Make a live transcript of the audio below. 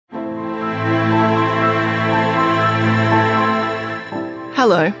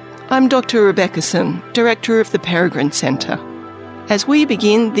Hello, I'm Dr. Rebecca Sun, Director of the Peregrine Centre. As we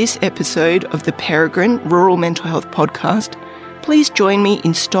begin this episode of the Peregrine Rural Mental Health Podcast, please join me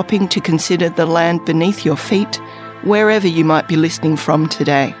in stopping to consider the land beneath your feet, wherever you might be listening from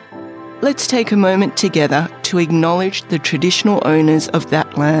today. Let's take a moment together to acknowledge the traditional owners of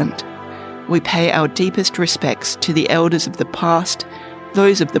that land. We pay our deepest respects to the elders of the past,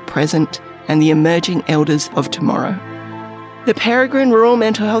 those of the present, and the emerging elders of tomorrow. The Peregrine Rural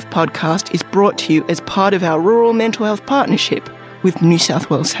Mental Health Podcast is brought to you as part of our Rural Mental Health Partnership with New South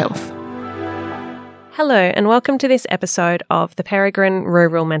Wales Health. Hello and welcome to this episode of the Peregrine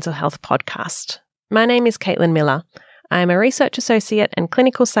Rural Mental Health Podcast. My name is Caitlin Miller. I am a research associate and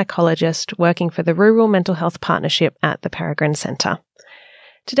clinical psychologist working for the Rural Mental Health Partnership at the Peregrine Centre.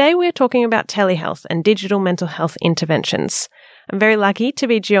 Today we're talking about telehealth and digital mental health interventions. I'm very lucky to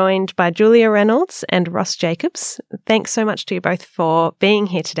be joined by Julia Reynolds and Ross Jacobs. Thanks so much to you both for being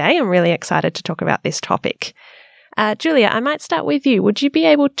here today. I'm really excited to talk about this topic. Julia, I might start with you. Would you be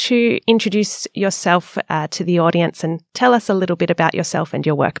able to introduce yourself to the audience and tell us a little bit about yourself and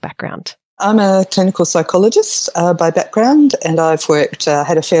your work background? I'm a clinical psychologist by background, and I've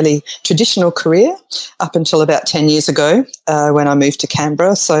had a fairly traditional career up until about 10 years ago when I moved to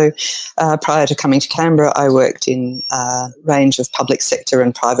Canberra. So prior to coming to Canberra, I worked in a range of public sector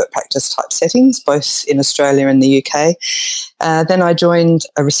and private practice type settings, both in Australia and the UK. Then I joined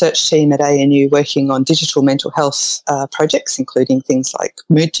a research team at ANU working on digital mental health projects, including things like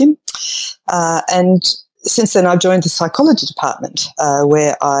Mood Gym. And since then, I've joined the psychology department,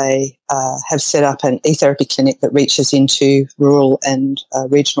 where I have set up an e-therapy clinic that reaches into rural and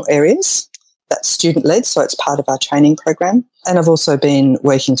regional areas. That's student-led, so it's part of our training program. And I've also been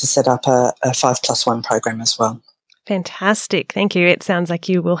working to set up a 5+1 program as well. Fantastic. Thank you. It sounds like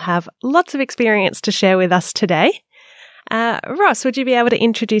you will have lots of experience to share with us today. Ross, would you be able to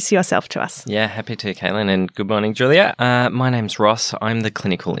introduce yourself to us? Yeah, happy to, Caitlin, and good morning, Julia. My name's Ross. I'm the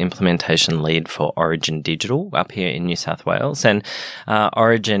clinical implementation lead for Origin Digital up here in New South Wales. And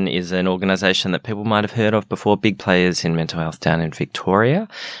Origin is an organisation that people might have heard of before, big players in mental health down in Victoria.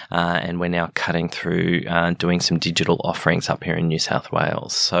 And we're now cutting through doing some digital offerings up here in New South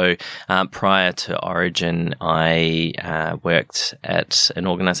Wales. So prior to Origin, I worked at an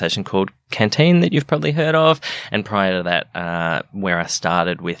organisation called Canteen that you've probably heard of, and prior to that, where I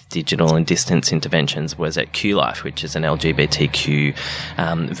started with digital and distance interventions was at QLife, which is an LGBTQ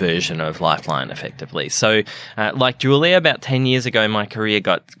version of Lifeline, effectively. So, like Julia, about 10 years ago, my career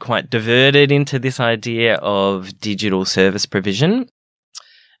got quite diverted into this idea of digital service provision.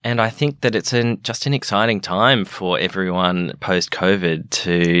 And I think that it's just an exciting time for everyone post-COVID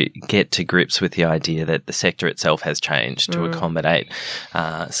to get to grips with the idea that the sector itself has changed to accommodate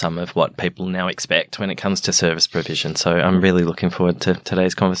some of what people now expect when it comes to service provision. So I'm really looking forward to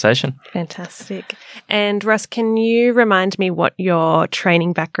today's conversation. Fantastic. And Russ, can you remind me what your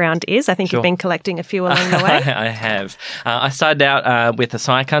training background is? I think You've been collecting a few along the way. I have. I started out with a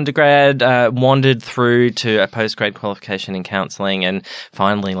psych undergrad, wandered through to a postgrad qualification in counselling, and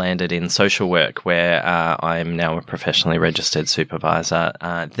finally landed in social work, where I am now a professionally registered supervisor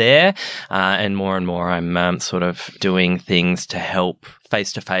there. And more I'm sort of doing things to help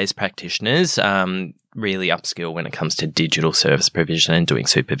face-to-face practitioners really upskill when it comes to digital service provision and doing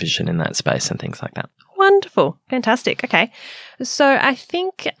supervision in that space and things like that. Wonderful. Fantastic. Okay. So I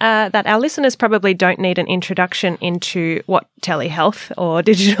think that our listeners probably don't need an introduction into what telehealth or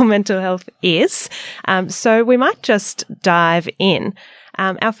digital mental health is. So we might just dive in.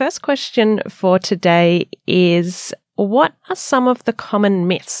 Our first question for today is, what are some of the common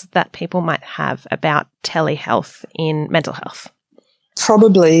myths that people might have about telehealth in mental health?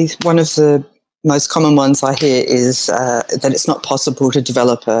 Probably one of the most common ones I hear is that it's not possible to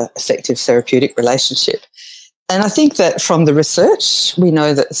develop an effective therapeutic relationship. And I think that from the research, we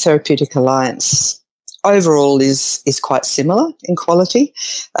know that the therapeutic alliance overall is quite similar in quality.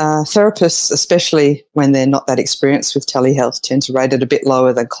 Therapists, especially when they're not that experienced with telehealth, tend to rate it a bit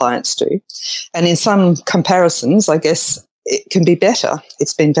lower than clients do. And in some comparisons, I guess it can be better.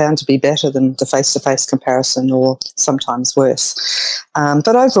 It's been found to be better than the face-to-face comparison, or sometimes worse.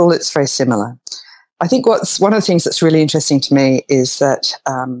 But overall, it's very similar. I think one of the things that's really interesting to me is that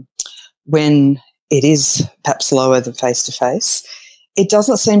when it is perhaps lower than face-to-face, it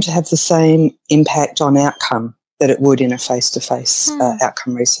doesn't seem to have the same impact on outcome that it would in a face-to-face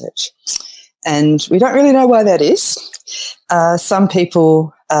outcome research. And we don't really know why that is. Some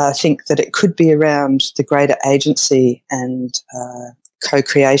people think that it could be around the greater agency and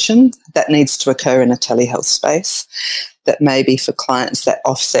co-creation that needs to occur in a telehealth space, that maybe for clients that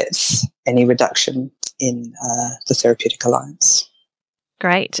offsets any reduction in the therapeutic alliance.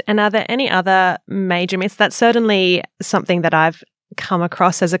 Great. And are there any other major myths? That's certainly something that I've come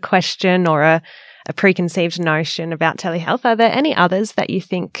across as a question or a preconceived notion about telehealth. Are there any others that you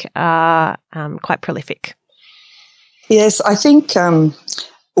think are quite prolific? Yes, I think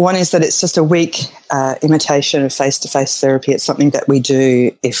one is that it's just a weak imitation of face-to-face therapy. It's something that we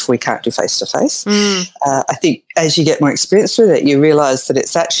do if we can't do face-to-face. I think as you get more experience with it, you realise that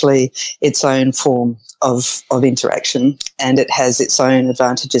it's actually its own form of interaction, and it has its own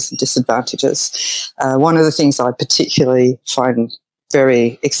advantages and disadvantages. One of the things I particularly find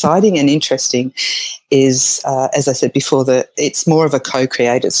very exciting and interesting is, as I said before, that it's more of a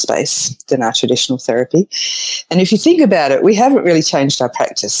co-created space than our traditional therapy. And if you think about it, we haven't really changed our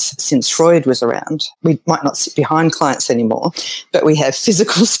practice since Freud was around. We might not sit behind clients anymore, but we have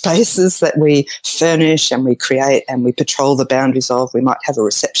physical spaces that we furnish and we create and we patrol the boundaries of. We might have a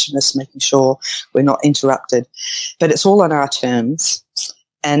receptionist making sure we're not interrupted, but it's all on our terms.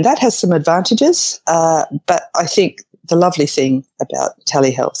 And that has some advantages, but I think the lovely thing about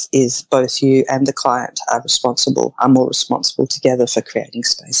telehealth is both you and the client are more responsible together for creating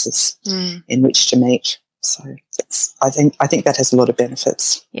spaces in which to meet. So I think that has a lot of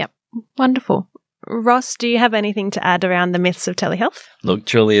benefits. Yep. Wonderful. Ross, do you have anything to add around the myths of telehealth? Look,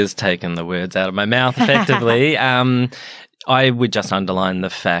 Julia's taken the words out of my mouth effectively. I would just underline the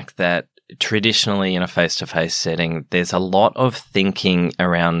fact that traditionally in a face-to-face setting, there's a lot of thinking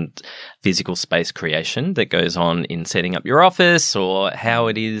around physical space creation that goes on in setting up your office or how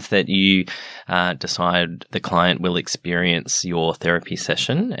it is that you decide the client will experience your therapy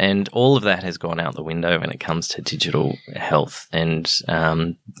session. And all of that has gone out the window when it comes to digital health and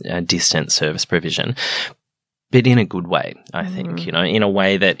distant service provision. But in a good way, I think, in a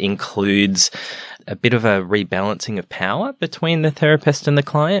way that includes a bit of a rebalancing of power between the therapist and the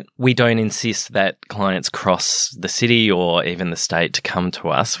client. We don't insist that clients cross the city or even the state to come to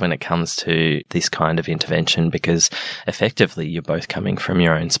us when it comes to this kind of intervention, because effectively you're both coming from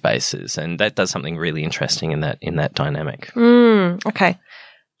your own spaces, and that does something really interesting in that dynamic. Okay.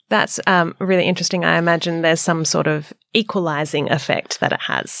 That's really interesting. I imagine there's some sort of equalizing effect that it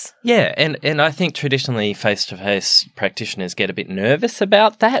has. Yeah, and I think traditionally face-to-face practitioners get a bit nervous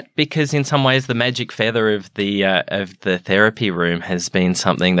about that because in some ways the magic feather of the therapy room has been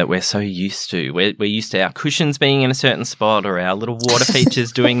something that we're so used to. We're used to our cushions being in a certain spot or our little water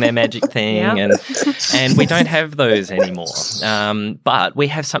features doing their magic thing, and we don't have those anymore. But we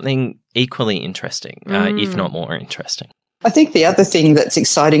have something equally interesting, if not more interesting. I think the other thing that's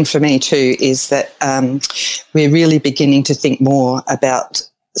exciting for me too is that we're really beginning to think more about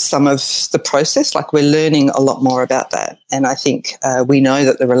some of the process. Like, we're learning a lot more about that. And I think we know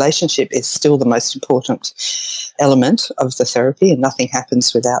that the relationship is still the most important element of the therapy, and nothing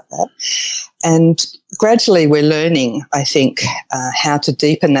happens without that. And gradually we're learning, I think, how to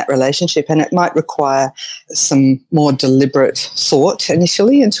deepen that relationship, and it might require some more deliberate thought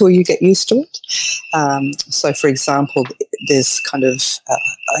initially until you get used to it. So, for example, there's kind of,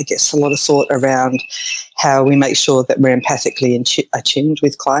 I guess, a lot of thought around how we make sure that we're empathically attuned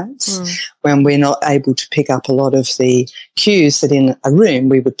with clients when we're not able to pick up a lot of the cues that in a room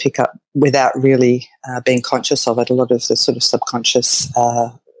we would pick up without really being conscious of it, a lot of the sort of subconscious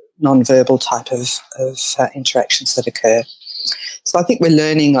non-verbal type of interactions that occur. So I think we're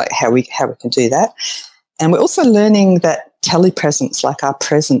learning like how we can do that. And we're also learning that telepresence, like our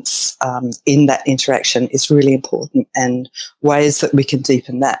presence in that interaction, is really important, and ways that we can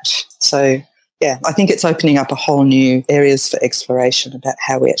deepen that. So, yeah, I think it's opening up a whole new areas for exploration about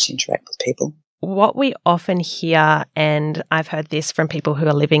how we actually interact with people. What we often hear, and I've heard this from people who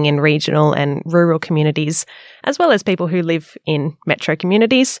are living in regional and rural communities, as well as people who live in metro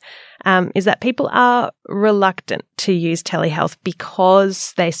communities, is that people are reluctant to use telehealth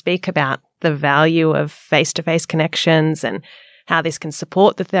because they speak about the value of face-to-face connections and how this can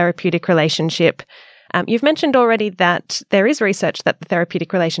support the therapeutic relationship. You've mentioned already that there is research that the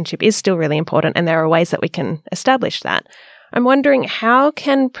therapeutic relationship is still really important, and there are ways that we can establish that. I'm wondering, how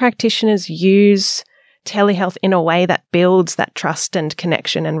can practitioners use telehealth in a way that builds that trust and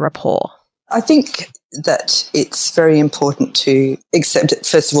connection and rapport? I think that it's very important to accept it,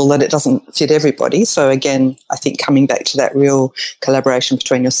 first of all, that it doesn't fit everybody. So again, I think coming back to that real collaboration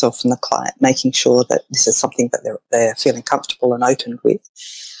between yourself and the client, making sure that this is something that they're feeling comfortable and open with.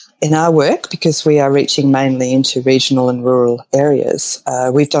 In our work, because we are reaching mainly into regional and rural areas,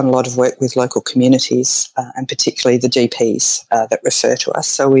 we've done a lot of work with local communities and particularly the GPs that refer to us.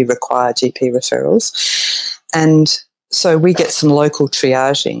 So we require GP referrals. And so we get some local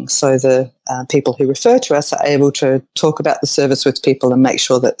triaging. So the people who refer to us are able to talk about the service with people and make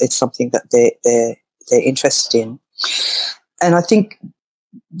sure that it's something that they're interested in. And I think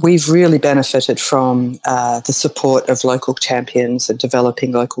we've really benefited from the support of local champions and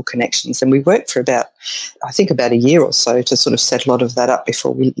developing local connections. And we worked for about a year or so to sort of set a lot of that up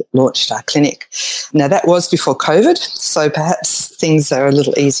before we launched our clinic. Now, that was before COVID, so perhaps things are a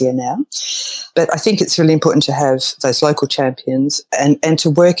little easier now. But I think it's really important to have those local champions and to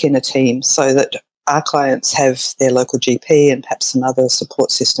work in a team so that our clients have their local GP and perhaps some other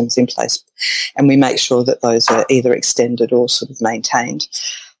support systems in place, and we make sure that those are either extended or sort of maintained.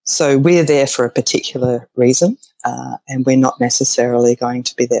 So we're there for a particular reason, and we're not necessarily going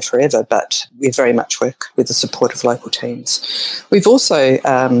to be there forever, but we very much work with the support of local teams. We've also,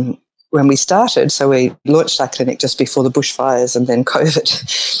 when we started, so we launched our clinic just before the bushfires and then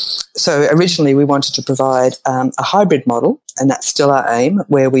COVID. So originally we wanted to provide a hybrid model, and that's still our aim,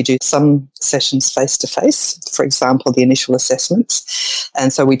 where we do some sessions face-to-face, for example, the initial assessments.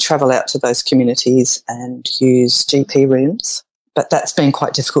 And so we travel out to those communities and use GP rooms. But that's been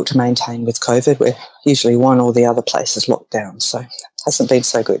quite difficult to maintain with COVID, where usually one or the other place is locked down. So it hasn't been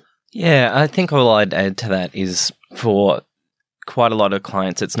so good. Yeah, I think all I'd add to that is for quite a lot of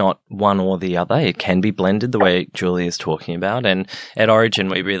clients, it's not one or the other. It can be blended the way Julia is talking about. And at Origin,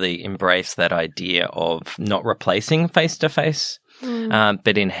 we really embrace that idea of not replacing face-to-face,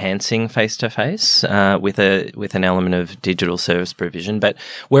 but enhancing face-to-face with an element of digital service provision. But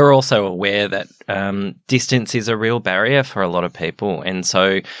we're also aware that distance is a real barrier for a lot of people. And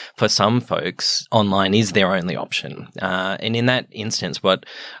so for some folks, online is their only option. And in that instance, what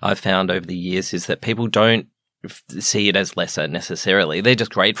I've found over the years is that people don't see it as lesser necessarily. They're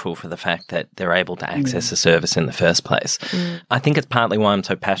just grateful for the fact that they're able to access a service in the first place. I think it's partly why I'm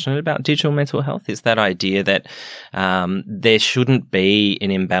so passionate about digital mental health, is that idea that there shouldn't be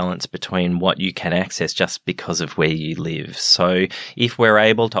an imbalance between what you can access just because of where you live. So if we're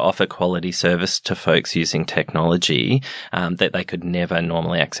able to offer quality service to folks using technology that they could never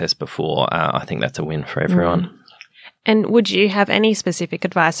normally access before, I think that's a win for everyone. And would you have any specific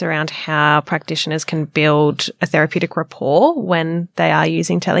advice around how practitioners can build a therapeutic rapport when they are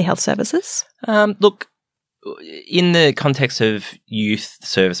using telehealth services? Look, in the context of youth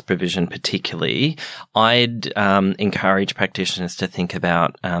service provision particularly, I'd encourage practitioners to think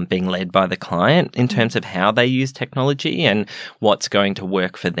about being led by the client in terms of how they use technology and what's going to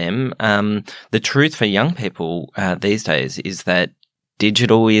work for them. The truth for young people these days is that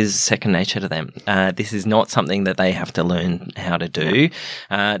digital is second nature to them. This is not something that they have to learn how to do.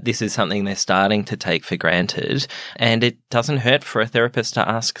 This is something they're starting to take for granted. And it doesn't hurt for a therapist to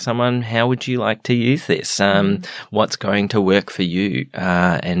ask someone, how would you like to use this? What's going to work for you?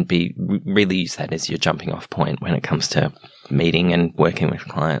 And really use that as your jumping off point when it comes to meeting and working with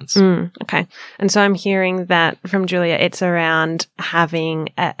clients. Okay. And so I'm hearing that from Julia, it's around having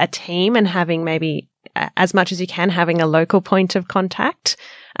a team and having maybe as much as you can, having a local point of contact,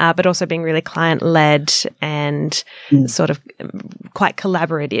 but also being really client-led and sort of quite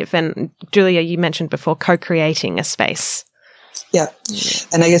collaborative. And Julia, you mentioned before co-creating a space. Yeah.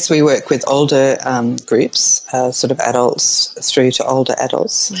 And I guess we work with older groups, sort of adults through to older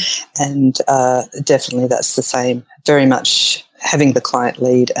adults. And definitely that's the same, very much having the client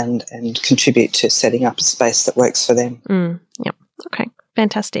lead and contribute to setting up a space that works for them. Yep. Okay.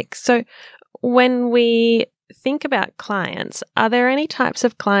 Fantastic. So when we think about clients, are there any types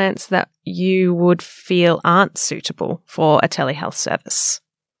of clients that you would feel aren't suitable for a telehealth service?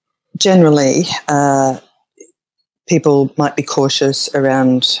 Generally, people might be cautious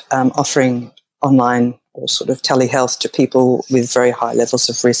around offering online or sort of telehealth to people with very high levels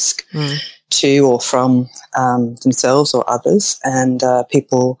of risk to or from themselves or others, and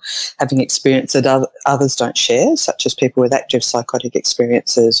people having experience that others don't share, such as people with active psychotic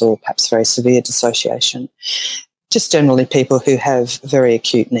experiences or perhaps very severe dissociation. Just generally people who have very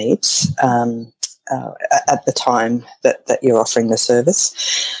acute needs at the time that you're offering the service.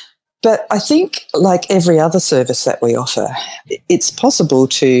 But I think, like every other service that we offer, it's possible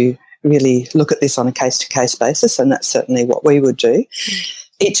to really look at this on a case-to-case basis, and that's certainly what we would do.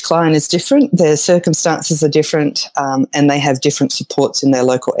 Each client is different, their circumstances are different, and they have different supports in their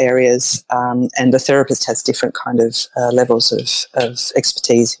local areas, and the therapist has different kind of levels of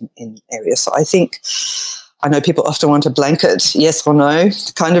expertise in areas. So I know people often want a blanket yes or no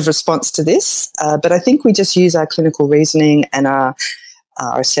kind of response to this, but I think we just use our clinical reasoning and our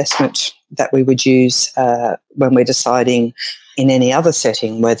assessment that we would use when we're deciding in any other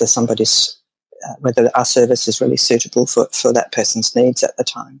setting whether whether our service is really suitable for that person's needs at the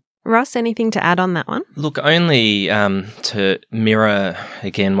time. Ross, anything to add on that one? Look, only to mirror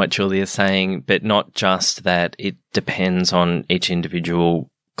again what Julia's saying, but not just that it depends on each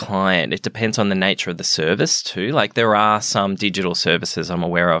individual client. It depends on the nature of the service too. Like there are some digital services I'm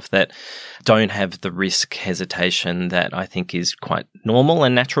aware of that don't have the risk hesitation that I think is quite normal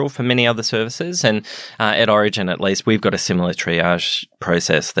and natural for many other services. And at Origin, at least, we've got a similar triage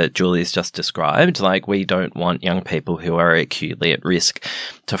process that Julie's just described. Like we don't want young people who are acutely at risk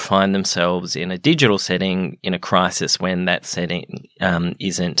to find themselves in a digital setting in a crisis when that setting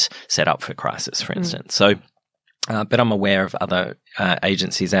isn't set up for crisis, for instance. So but I'm aware of other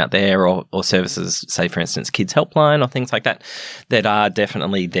agencies out there or services, say, for instance, Kids Helpline or things like that, that are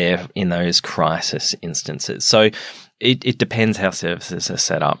definitely there in those crisis instances. So it depends how services are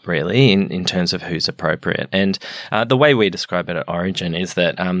set up, really, in terms of who's appropriate. And the way we describe it at Origin is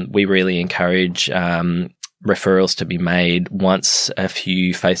that we really encourage referrals to be made once a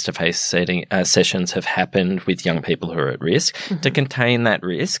few face-to-face sessions have happened with young people who are at risk to contain that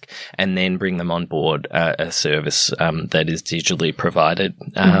risk and then bring them on board a service that is digitally provided.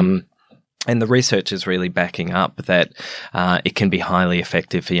 And the research is really backing up that it can be highly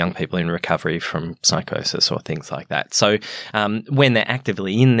effective for young people in recovery from psychosis or things like that. So when they're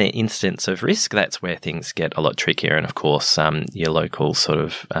actively in the instance of risk, that's where things get a lot trickier. And of course, your local sort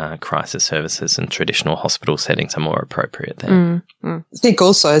of crisis services and traditional hospital settings are more appropriate there. I think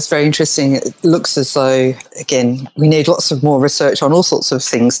also it's very interesting. It looks as though, again, we need lots of more research on all sorts of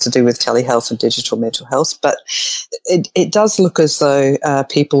things to do with telehealth and digital mental health. But it does look as though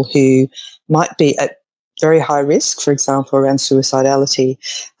people who might be at very high risk, for example, around suicidality,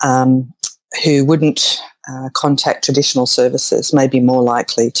 who wouldn't contact traditional services may be more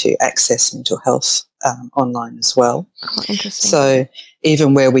likely to access mental health online as well. Oh, interesting. So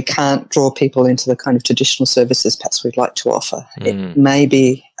even where we can't draw people into the kind of traditional services perhaps we'd like to offer, it may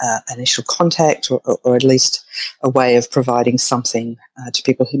be initial contact or at least a way of providing something to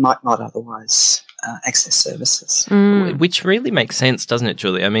people who might not otherwise access services. Which really makes sense, doesn't it,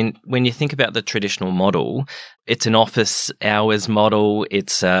 Julie? I mean, when you think about the traditional model, it's an office hours model.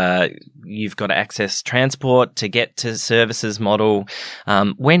 It's you've got to access transport to get to services model.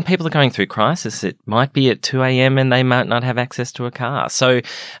 When people are going through crisis, it might be at 2 a.m. and they might not have access to a car. So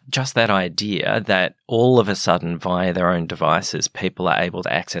just that idea that all of a sudden via their own devices, people are able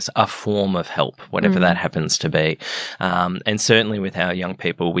to access a form of help, whatever that happens to be. And certainly with our young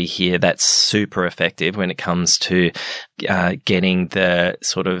people, we hear that's super effective when it comes to getting the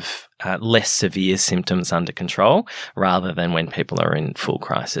sort of less severe symptoms under control rather than when people are in full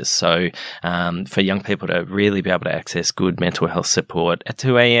crisis. So for young people to really be able to access good mental health support at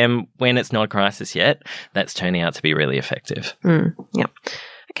 2 a.m. when it's not a crisis yet, that's turning out to be really effective. Yep.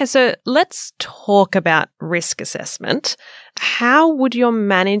 Okay, so let's talk about risk assessment. How would your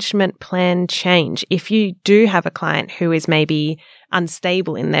management plan change if you do have a client who is maybe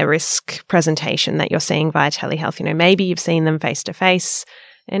unstable in their risk presentation that you're seeing via telehealth? You know, maybe you've seen them face-to-face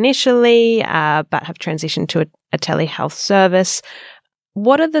initially, but have transitioned to a telehealth service.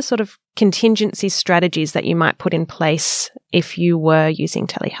 What are the sort of contingency strategies that you might put in place if you were using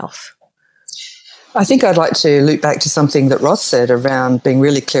telehealth? I think I'd like to loop back to something that Ross said around being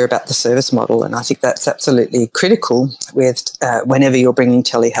really clear about the service model, and I think that's absolutely critical with whenever you're bringing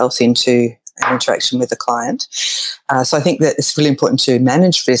telehealth into an interaction with a client. So I think that it's really important to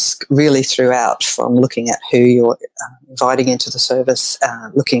manage risk really throughout, from looking at who you're inviting into the service,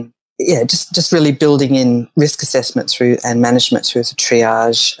 just really building in risk assessment through and management through the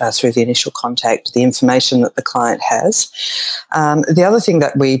triage, through the initial contact, the information that the client has. The other thing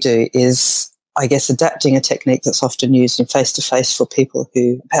that we do is, I guess, adapting a technique that's often used in face-to-face for people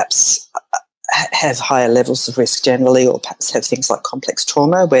who perhaps have higher levels of risk generally, or perhaps have things like complex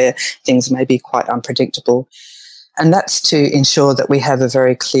trauma where things may be quite unpredictable. And that's to ensure that we have a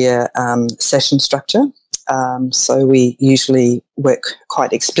very clear session structure. So we usually work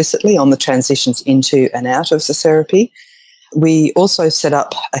quite explicitly on the transitions into and out of the therapy. We also set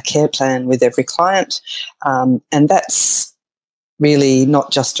up a care plan with every client, and that's really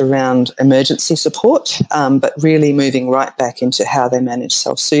not just around emergency support, but really moving right back into how they manage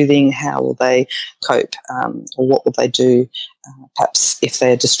self-soothing, how will they cope, or what will they do, perhaps if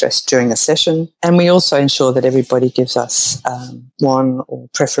they're distressed during a session. And we also ensure that everybody gives us one or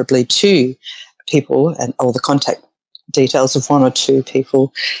preferably two people and all the contact details of one or two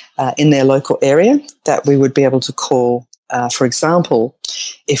people in their local area that we would be able to call. For example,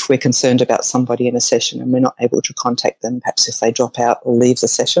 if we're concerned about somebody in a session and we're not able to contact them, perhaps if they drop out or leave the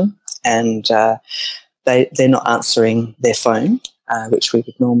session and they're not answering their phone, which we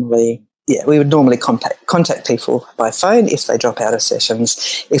would normally contact people by phone if they drop out of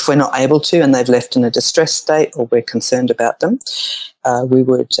sessions. If we're not able to and they've left in a distressed state or we're concerned about them, we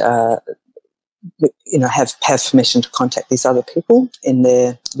would have permission to contact these other people in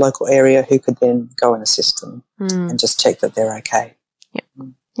their local area who could then go and assist them and just check that they're okay.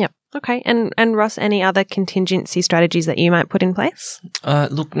 Yep. Okay. And Ross, any other contingency strategies that you might put in place?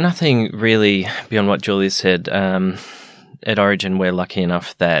 Look, nothing really beyond what Julia said. At Origin, we're lucky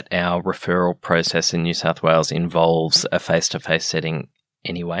enough that our referral process in New South Wales involves a face-to-face setting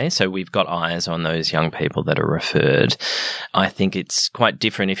anyway, so we've got eyes on those young people that are referred. I think it's quite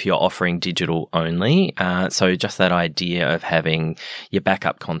different if you're offering digital only. So just that idea of having your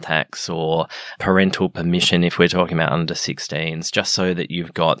backup contacts or parental permission if we're talking about under 16s, just so that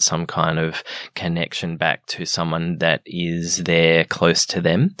you've got some kind of connection back to someone that is there close to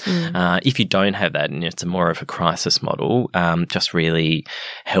them. If you don't have that and it's more of a crisis model, just really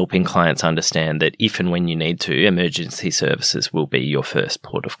helping clients understand that if and when you need to, emergency services will be your first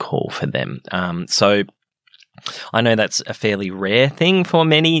port of call for them. So I know that's a fairly rare thing for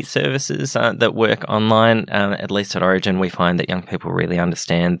many services that work online. At least at Origin, we find that young people really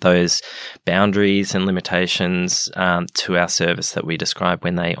understand those boundaries and limitations to our service that we describe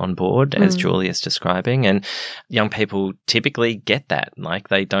when they onboard, as Julia's describing. And young people typically get that. Like,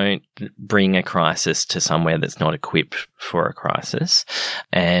 they don't bring a crisis to somewhere that's not equipped for a crisis.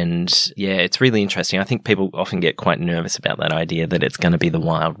 And yeah, it's really interesting. I think people often get quite nervous about that idea that it's going to be the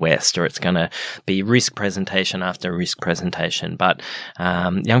Wild West or it's going to be risk presentation after risk presentation. But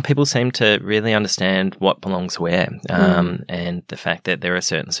young people seem to really understand what belongs where, and the fact that there are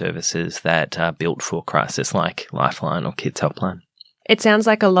certain services that are built for crisis, like Lifeline or Kids Helpline. It sounds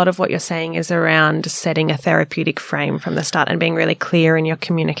like a lot of what you're saying is around setting a therapeutic frame from the start and being really clear in your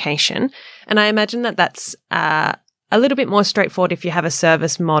communication. And I imagine that that's a little bit more straightforward if you have a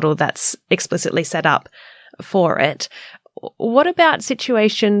service model that's explicitly set up for it. What about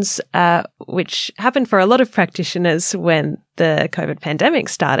situations which happened for a lot of practitioners when the COVID pandemic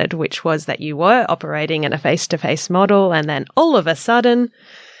started, which was that you were operating in a face-to-face model and then all of a sudden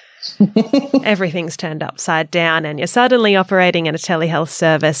everything's turned upside down and you're suddenly operating in a telehealth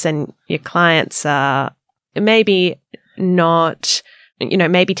service and your clients are maybe not,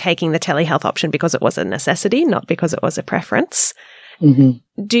 maybe taking the telehealth option because it was a necessity, not because it was a preference.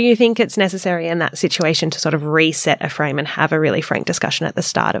 Do you think it's necessary in that situation to sort of reset a frame and have a really frank discussion at the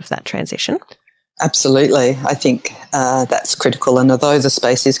start of that transition? Absolutely. I think that's critical. And although the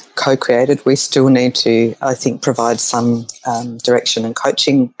space is co-created, we still need to, I think, provide some direction and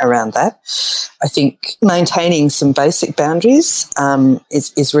coaching around that. I think maintaining some basic boundaries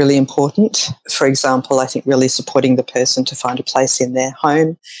is really important. For example, I think really supporting the person to find a place in their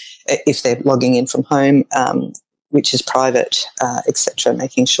home, if they're logging in from home, which is private, etc.,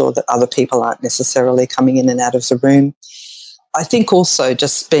 making sure that other people aren't necessarily coming in and out of the room. I think also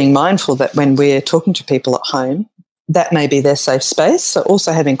just being mindful that when we're talking to people at home, that may be their safe space. So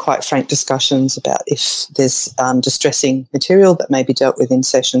also having quite frank discussions about if there's distressing material that may be dealt with in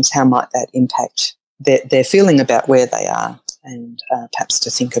sessions, how might that impact their feeling about where they are, and perhaps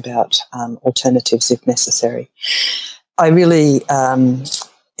to think about alternatives if necessary. I really...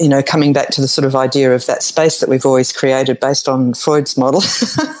 coming back to the sort of idea of that space that we've always created based on Freud's model,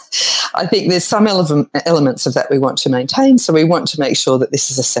 I think there's some elements of that we want to maintain. So we want to make sure that this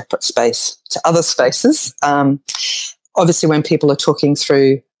is a separate space to other spaces. Obviously, when people are talking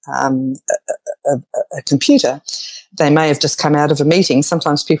through a computer, they may have just come out of a meeting.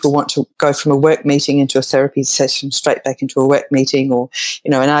 Sometimes people want to go from a work meeting into a therapy session straight back into a work meeting, or,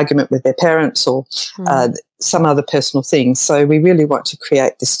 an argument with their parents, or some other personal thing. So we really want to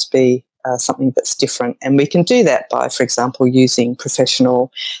create this to be something that's different. And we can do that by, for example, using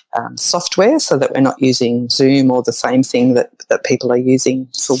professional software, so that we're not using Zoom or the same thing that people are using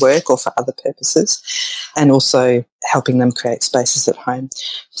for work or for other purposes, and also helping them create spaces at home.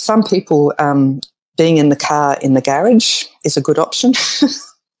 Some people, being in the car in the garage is a good option.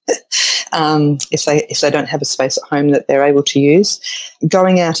 If they don't have a space at home that they're able to use.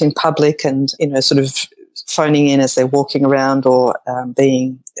 Going out in public and, sort of phoning in as they're walking around, or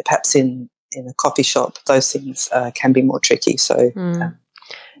being perhaps in a coffee shop, those things can be more tricky. So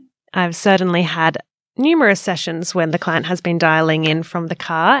I've certainly had numerous sessions when the client has been dialing in from the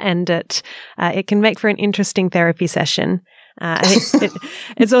car, and it can make for an interesting therapy session. I think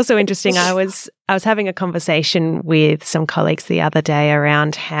it's also interesting. I was having a conversation with some colleagues the other day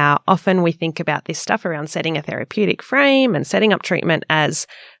around how often we think about this stuff around setting a therapeutic frame and setting up treatment as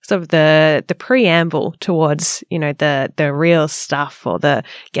sort of the preamble towards, the real stuff, or the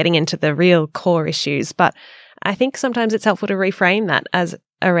getting into the real core issues. But I think sometimes it's helpful to reframe that as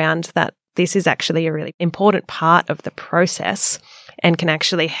around that this is actually a really important part of the process and can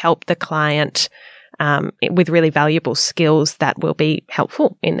actually help the client with really valuable skills that will be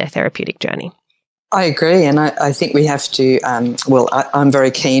helpful in their therapeutic journey. I agree, and I think we have to, I'm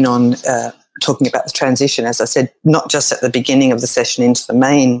very keen on talking about the transition, as I said, not just at the beginning of the session into the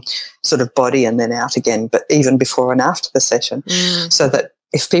main sort of body and then out again, but even before and after the session, so that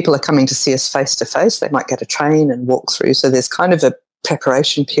if people are coming to see us face-to-face, they might get a train and walk through. So there's kind of a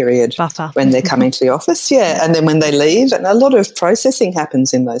preparation period buffer when they're coming to the office, and then when they leave, and a lot of processing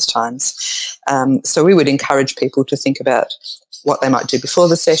happens in those times. So we would encourage people to think about what they might do before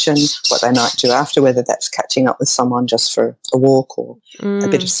the session, what they might do after, whether that's catching up with someone just for a walk or a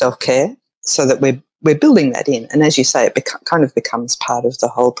bit of self-care, so that we're building that in. And as you say, it kind of becomes part of the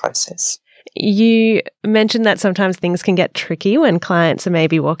whole process. You mentioned that sometimes things can get tricky when clients are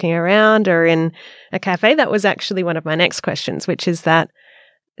maybe walking around or in a cafe. That was actually one of my next questions, which is that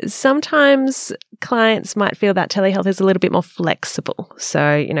sometimes clients might feel that telehealth is a little bit more flexible.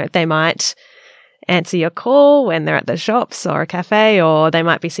 So, they might answer your call when they're at the shops or a cafe, or they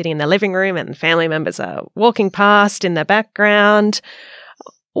might be sitting in their living room and family members are walking past in the background.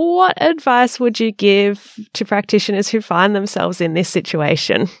 What advice would you give to practitioners who find themselves in this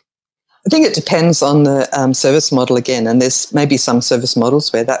situation? I think it depends on the service model again, and there's maybe some service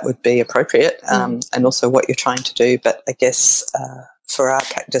models where that would be appropriate, and also what you're trying to do. But I guess for our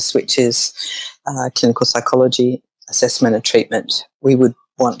practice, which is clinical psychology, assessment and treatment, we would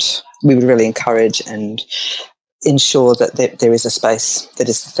really encourage and ensure that there is a space that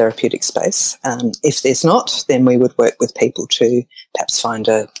is the therapeutic space. If there's not, then we would work with people to perhaps find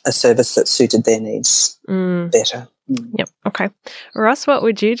a service that suited their needs better. Yep. Okay. Ross, what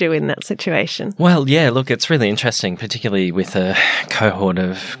would you do in that situation? Well, yeah, look, it's really interesting, particularly with a cohort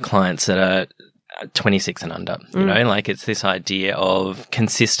of clients that are 26 and under, it's this idea of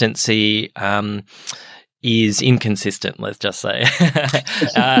consistency, is inconsistent, let's just say.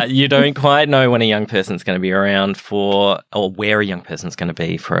 You don't quite know when a young person's going to be around or where a young person's going to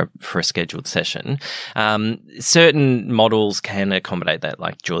be for a scheduled session. Certain models can accommodate that,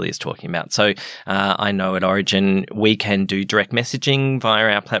 like Julia's talking about. So I know at Origin we can do direct messaging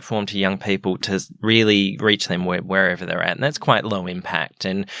via our platform to young people to really reach them wherever they're at, and that's quite low impact.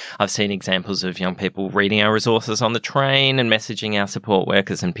 And I've seen examples of young people reading our resources on the train and messaging our support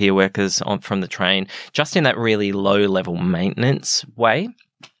workers and peer workers from the train, just in that really low-level maintenance way.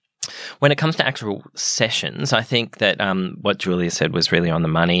 When it comes to actual sessions, I think that what Julia said was really on the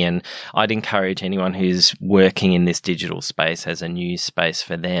money, and I'd encourage anyone who's working in this digital space as a new space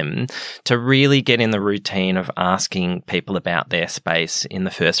for them to really get in the routine of asking people about their space in the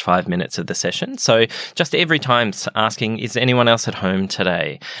first 5 minutes of the session. So just every time asking, is anyone else at home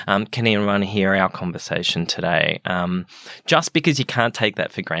today? Can anyone hear our conversation today? Just because you can't take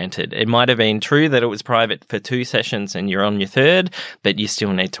that for granted. It might have been true that it was private for 2 sessions and you're on your 3rd, but you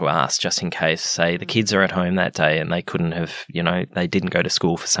still need to ask just in case, say, the kids are at home that day and they couldn't have, they didn't go to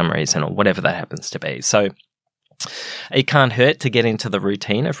school for some reason or whatever that happens to be. So it can't hurt to get into the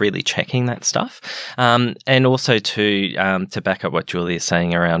routine of really checking that stuff. And also to back up what Julia is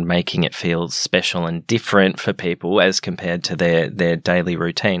saying around making it feel special and different for people as compared to their daily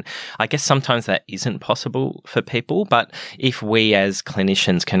routine. I guess sometimes that isn't possible for people, but if we as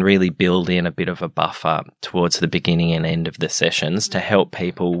clinicians can really build in a bit of a buffer towards the beginning and end of the sessions to help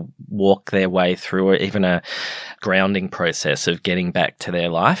people walk their way through even a grounding process of getting back to their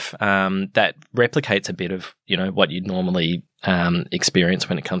life, that replicates a bit of, what you'd normally experience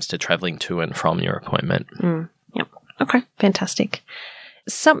when it comes to traveling to and from your appointment. Yep. Okay. Fantastic.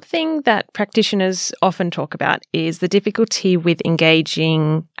 Something that practitioners often talk about is the difficulty with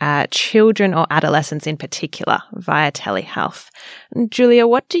engaging children or adolescents in particular via telehealth. Julia,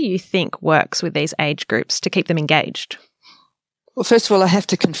 what do you think works with these age groups to keep them engaged? Well, first of all, I have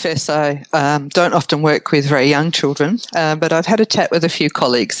to confess I don't often work with very young children, but I've had a chat with a few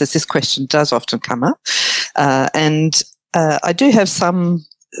colleagues as this question does often come up. And I do have some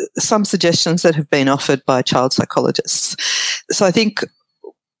suggestions that have been offered by child psychologists. So I think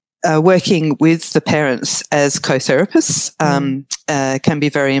working with the parents as co-therapists can be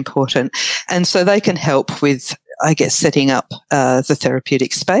very important. And so they can help with, I guess, setting up the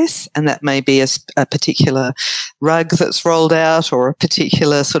therapeutic space, and that may be a particular rug that's rolled out or a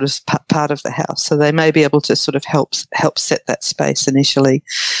particular sort of part of the house. So they may be able to sort of help set that space initially.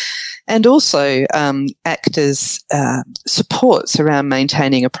 And also act as supports around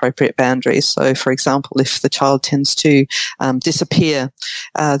maintaining appropriate boundaries. So, for example, if the child tends to disappear,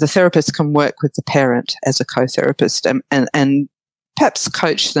 the therapist can work with the parent as a co-therapist and perhaps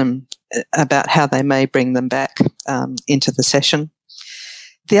coach them about how they may bring them back into the session.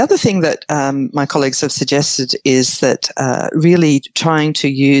 The other thing that my colleagues have suggested is that really trying to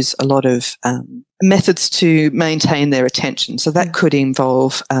use a lot of methods to maintain their attention. So that could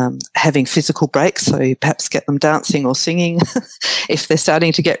involve having physical breaks, so perhaps get them dancing or singing if they're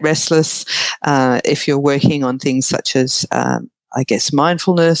starting to get restless. If you're working on things such as,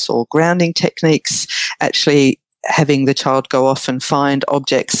 mindfulness or grounding techniques, actually having the child go off and find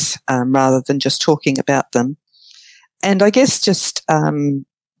objects rather than just talking about them. And I guess just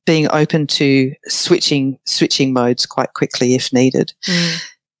being open to switching modes quite quickly if needed.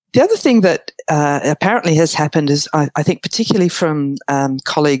 The other thing that apparently has happened is, I think particularly from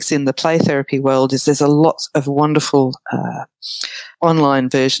colleagues in the play therapy world, is there's a lot of wonderful online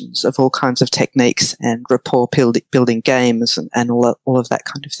versions of all kinds of techniques and rapport building games and all of that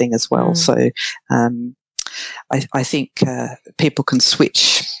kind of thing as well. So I think people can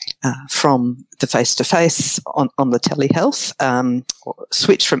switch from the face-to-face on the telehealth, or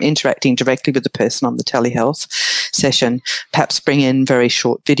switch from interacting directly with the person on the telehealth session, perhaps bring in very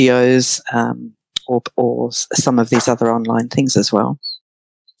short videos or some of these other online things as well.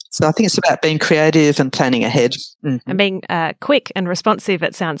 So I think it's about being creative and planning ahead. And being quick and responsive,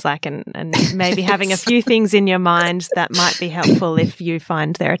 it sounds like, and maybe having a few things in your mind that might be helpful if you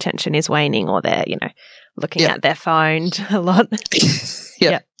find their attention is waning or they're, looking at their phone a lot.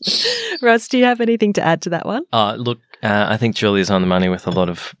 Yeah. Ross, do you have anything to add to that one? Look, I think Julia's on the money with a lot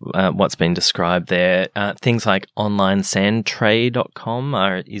of what's been described there. Things like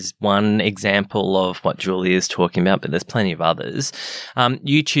onlinesandtray.com is one example of what Julia is talking about, but there's plenty of others.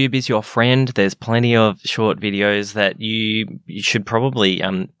 YouTube is your friend. There's plenty of short videos that you should probably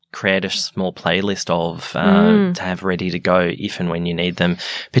create a small playlist of to have ready to go if and when you need them,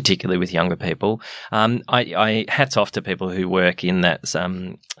 particularly with younger people. I hats off to people who work in that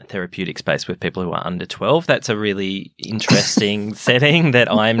therapeutic space with people who are under 12. That's a really interesting setting that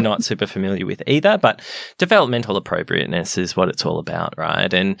I'm not super familiar with either, but developmental appropriateness is what it's all about,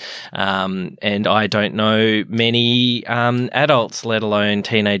 right? And I don't know many adults, let alone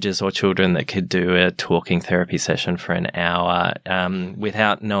teenagers or children, that could do a talking therapy session for an hour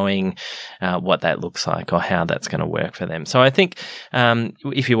without knowing what that looks like or how that's going to work for them. So I think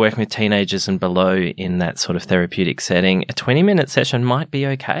if you're working with teenagers and below in that sort of therapeutic setting, a 20-minute session might be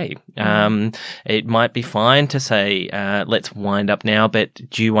okay. It might be fine to say, let's wind up now, but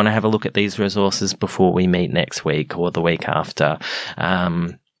do you want to have a look at these resources before we meet next week or the week after?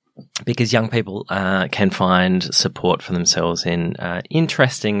 Because young people can find support for themselves in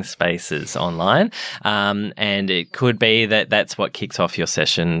interesting spaces online. And it could be that that's what kicks off your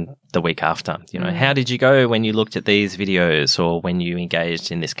session the week after. How did you go when you looked at these videos or when you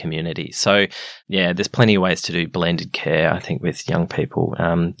engaged in this community? So, yeah, there's plenty of ways to do blended care, I think, with young people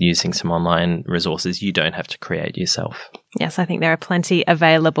using some online resources you don't have to create yourself. Yes, I think there are plenty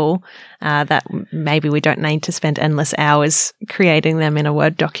available that maybe we don't need to spend endless hours creating them in a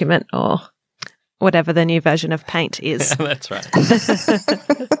Word document or whatever the new version of Paint is. That's right.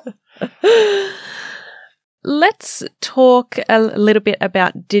 Let's talk a little bit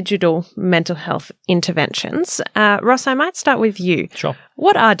about digital mental health interventions. Ross, I might start with you. Sure.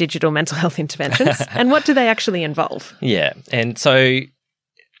 What are digital mental health interventions and what do they actually involve? Yeah, and so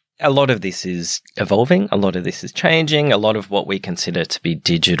a lot of this is evolving, a lot of this is changing, a lot of what we consider to be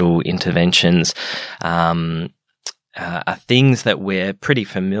digital interventions are things that we're pretty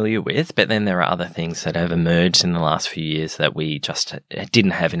familiar with, but then there are other things that have emerged in the last few years that we just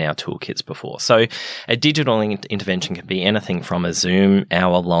didn't have in our toolkits before. So a digital intervention can be anything from a Zoom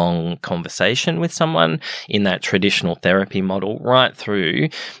hour-long conversation with someone in that traditional therapy model right through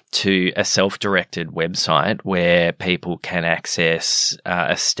to a self-directed website where people can access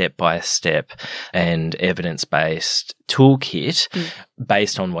a step-by-step and evidence-based toolkit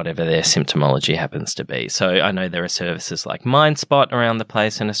based on whatever their symptomology happens to be. So I know there are services like MindSpot around the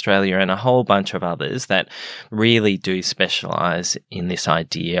place in Australia and a whole bunch of others that really do specialise in this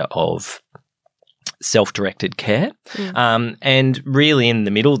idea of self-directed care. And really in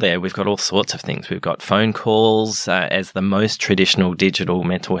the middle there, we've got all sorts of things. We've got phone calls as the most traditional digital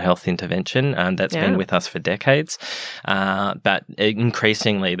mental health intervention, and that's been with us for decades. But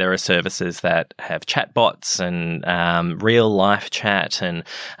increasingly, there are services that have chatbots and real-life chat and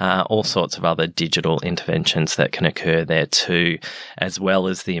all sorts of other digital interventions that can occur there too, as well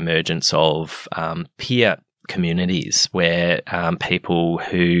as the emergence of peer communities where people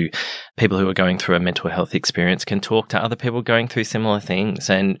who are going through a mental health experience can talk to other people going through similar things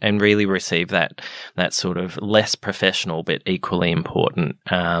and really receive that sort of less professional but equally important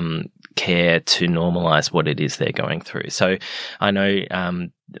care to normalise what it is they're going through. So I know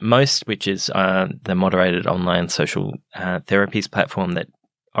MOST, which is the moderated online social therapies platform that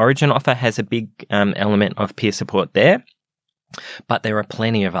Origin offer, has a big element of peer support there. But there are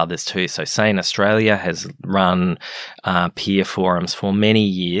plenty of others too. So Sane Australia has run peer forums for many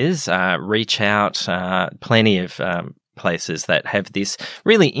years. Reach Out, plenty of places that have this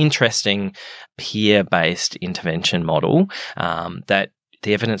really interesting peer-based intervention model that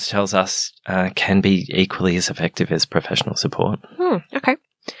the evidence tells us can be equally as effective as professional support. Okay.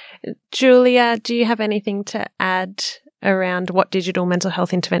 Julia, do you have anything to add around what digital mental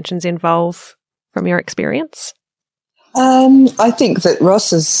health interventions involve from your experience? I think that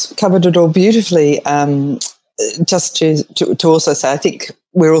Ross has covered it all beautifully. Just to also say, I think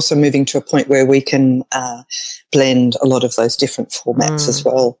we're also moving to a point where we can blend a lot of those different formats as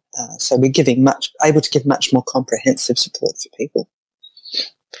well. So we're able to give much more comprehensive support for people.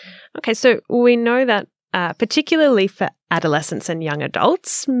 Okay, so we know that particularly for adolescents and young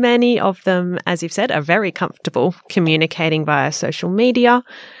adults, many of them, as you've said, are very comfortable communicating via social media.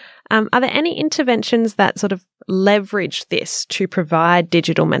 Are there any interventions that sort of leverage this to provide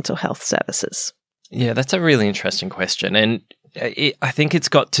digital mental health services? Yeah, that's a really interesting question. And I think it's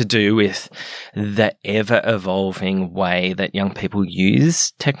got to do with the ever-evolving way that young people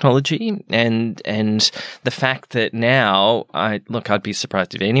use technology and the fact that now, I'd be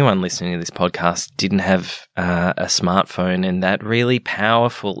surprised if anyone listening to this podcast didn't have a smartphone and that really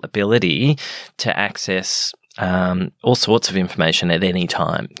powerful ability to access all sorts of information at any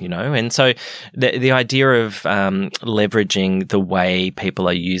time, and so the idea of leveraging the way people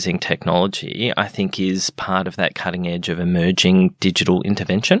are using technology, I think, is part of that cutting edge of emerging digital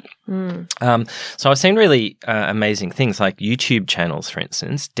intervention. So I've seen really amazing things like YouTube channels, for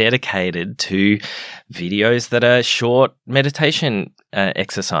instance, dedicated to videos that are short meditation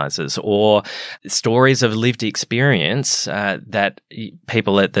exercises or stories of lived experience that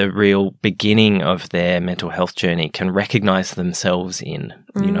people at the real beginning of their mental health journey can recognize themselves in,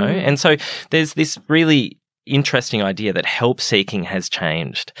 and so there's this really interesting idea that help seeking has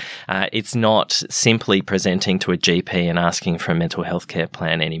changed. It's not simply presenting to a GP and asking for a mental health care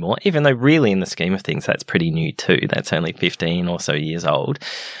plan anymore, even though really in the scheme of things that's pretty new too. That's only 15 or so years old.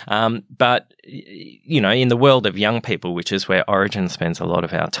 But in the world of young people, which is where Origin spends a lot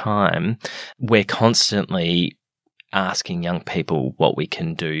of our time, we're constantly asking young people what we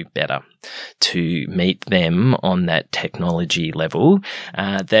can do better to meet them on that technology level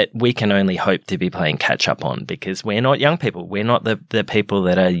that we can only hope to be playing catch up on, because we're not young people. We're not the people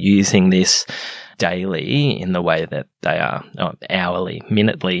that are using this daily in the way that they are, hourly,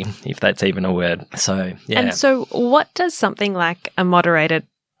 minutely, if that's even a word. So, yeah. And so what does something like a moderated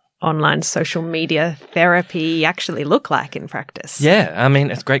online social media therapy actually look like in practice? Yeah, I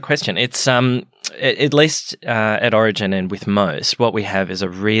mean, it's a great question. It's at least at Origin and with most, what we have is a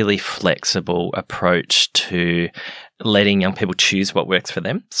really flexible approach to letting young people choose what works for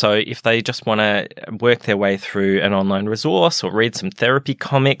them. So if they just want to work their way through an online resource or read some therapy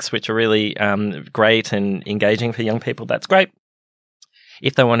comics, which are really great and engaging for young people, that's great.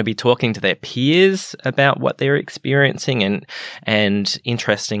 If they want to be talking to their peers about what they're experiencing, and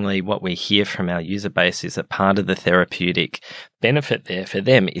interestingly, what we hear from our user base is that part of the therapeutic benefit there for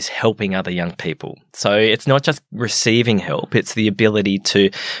them is helping other young people. So it's not just receiving help, it's the ability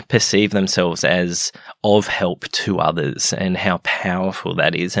to perceive themselves as of help to others and how powerful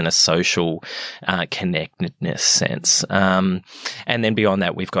that is in a social connectedness sense. And then beyond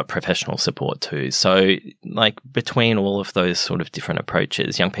that, we've got professional support too. So like between all of those sort of different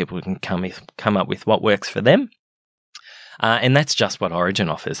approaches, young people can come up with what works for them. And that's just what Origin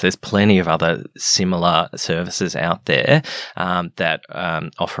offers. There's plenty of other similar services out there that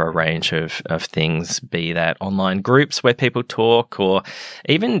offer a range of things, be that online groups where people talk or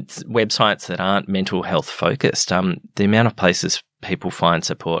even websites that aren't mental health focused. The amount of places people find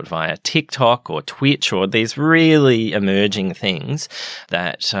support via TikTok or Twitch or these really emerging things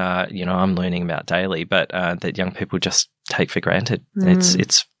that, I'm learning about daily, but that young people just take for granted.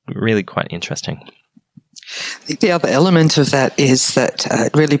 It's really quite interesting. I think the other element of that is that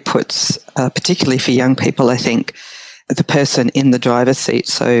it really puts, particularly for young people, I think, the person in the driver's seat.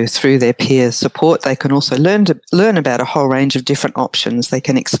 So through their peer support, they can also learn about a whole range of different options. They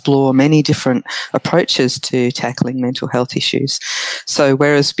can explore many different approaches to tackling mental health issues. So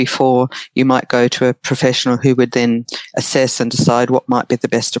whereas before you might go to a professional who would then assess and decide what might be the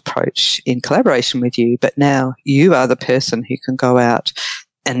best approach in collaboration with you, but now you are the person who can go out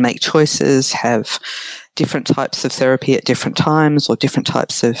and make choices, have different types of therapy at different times or different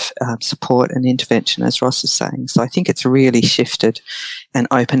types of support and intervention, as Ross is saying. So I think it's really shifted and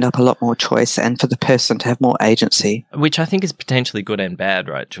opened up a lot more choice and for the person to have more agency. Which I think is potentially good and bad,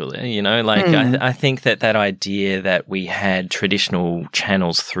 right, Julia? I think that idea that we had traditional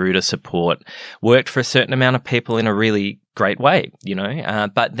channels through to support worked for a certain amount of people in a really great way,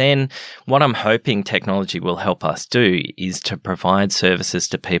 but then what I'm hoping technology will help us do is to provide services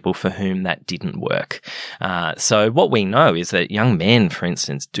to people for whom that didn't work. So what we know is that young men, for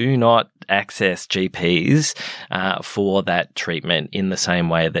instance, do not access GPs for that treatment in the same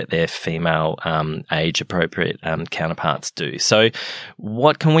way that their female age-appropriate counterparts do. So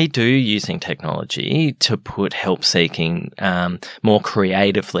what can we do using technology to put help seeking more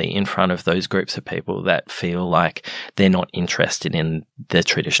creatively in front of those groups of people that feel like they're not interested in the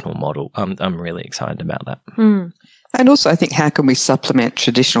traditional model? I'm really excited about that. And also, I think, how can we supplement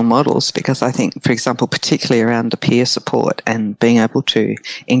traditional models? Because I think, for example, particularly around the peer support and being able to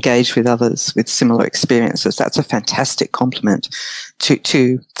engage with others with similar experiences, that's a fantastic complement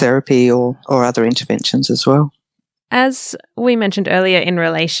to therapy or other interventions as well. As we mentioned earlier in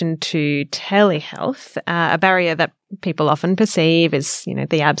relation to telehealth, a barrier that people often perceive is,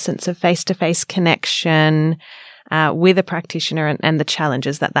 the absence of face-to-face connection with a practitioner and the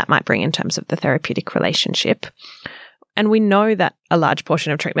challenges that might bring in terms of the therapeutic relationship. And we know that a large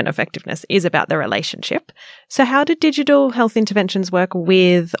portion of treatment effectiveness is about the relationship. So how do digital health interventions work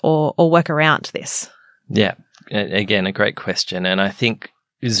with or work around this? Yeah, again, a great question. And I think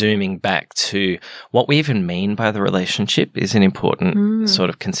zooming back to what we even mean by the relationship is an important sort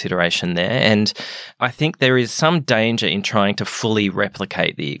of consideration there. And I think there is some danger in trying to fully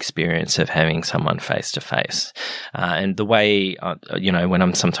replicate the experience of having someone face to face. And the way, when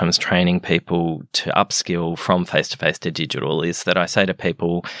I'm sometimes training people to upskill from face to face to digital is that I say to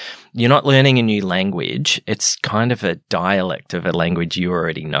people, you're not learning a new language. It's kind of a dialect of a language you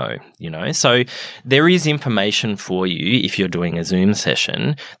already know, So there is information for you if you're doing a Zoom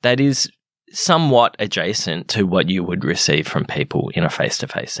session that is somewhat adjacent to what you would receive from people in a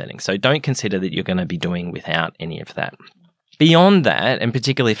face-to-face setting. So don't consider that you're going to be doing without any of that. Beyond that, and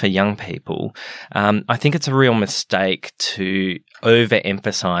particularly for young people, I think it's a real mistake to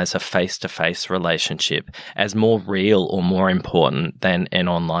overemphasize a face-to-face relationship as more real or more important than an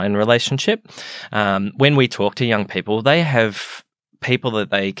online relationship. When we talk to young people, they have people that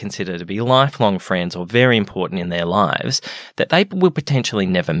they consider to be lifelong friends or very important in their lives that they will potentially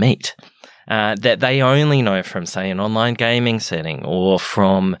never meet. That they only know from, say, an online gaming setting or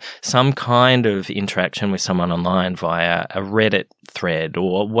from some kind of interaction with someone online via a Reddit thread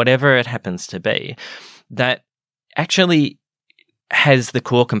or whatever it happens to be, that actually has the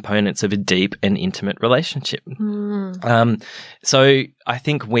core components of a deep and intimate relationship. So I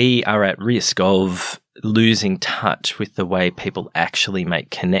think we are at risk of losing touch with the way people actually make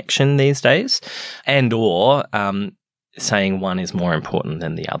connection these days and or saying one is more important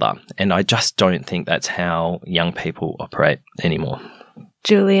than the other. And I just don't think that's how young people operate anymore.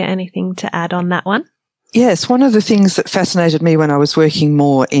 Julia, anything to add on that one? Yes, one of the things that fascinated me when I was working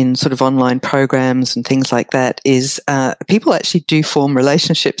more in sort of online programs and things like that is people actually do form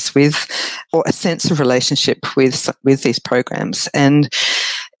relationships with, or a sense of relationship with these programs. And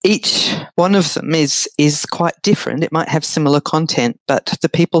each one of them is quite different. It might have similar content, but the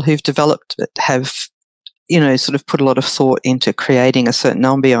people who've developed it have sort of put a lot of thought into creating a certain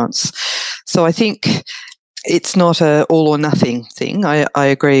ambiance. So I think it's not a all or nothing thing. I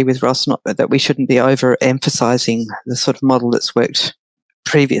agree with Ross that we shouldn't be overemphasizing the sort of model that's worked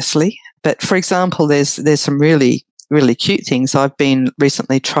previously. But for example, there's some really, really cute things. I've been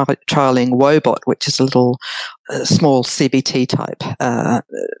recently trialing Wobot, which is a little small CBT type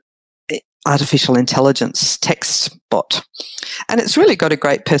artificial intelligence text bot. And it's really got a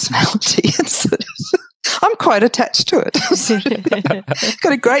great personality. I'm quite attached to it.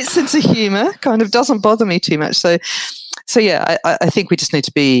 Got a great sense of humour, kind of doesn't bother me too much. So yeah, I think we just need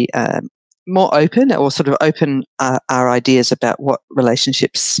to be more open or sort of open our ideas about what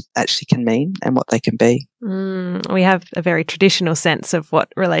relationships actually can mean and what they can be. We have a very traditional sense of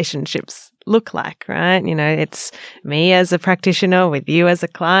what relationships look like, right? It's me as a practitioner with you as a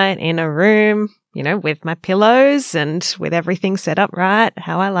client in a room, with my pillows and with everything set up right,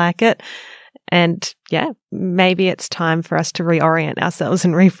 how I like it. And yeah, maybe it's time for us to reorient ourselves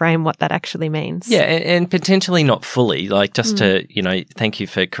and reframe what that actually means. Yeah, and potentially not fully. Like just to, thank you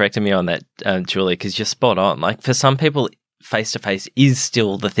for correcting me on that, Julie, because you're spot on. Like for some people, face-to-face is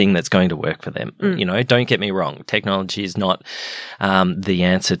still the thing that's going to work for them. Don't get me wrong. Technology is not the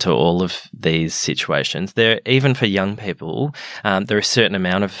answer to all of these situations. Even for young people, there are a certain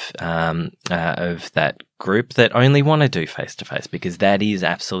amount of that group that only want to do face-to-face because that is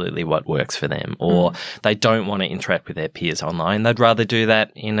absolutely what works for them, or they don't want to interact with their peers online. They'd rather do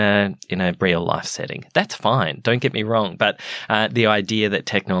that in a real-life setting. That's fine. Don't get me wrong. But the idea that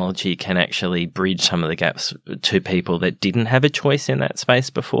technology can actually bridge some of the gaps to people that didn't have a choice in that space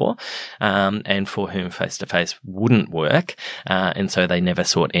before, and for whom face-to-face wouldn't work, and so they never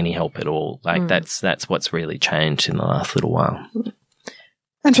sought any help at all. Like that's what's really changed in the last little while.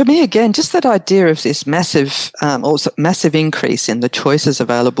 And for me, again, just that idea of this massive increase in the choices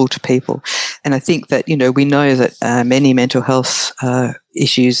available to people. And I think that, we know that many mental health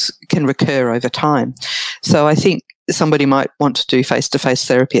issues can recur over time. So I think somebody might want to do face-to-face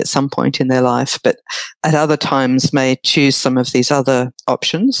therapy at some point in their life, but at other times may choose some of these other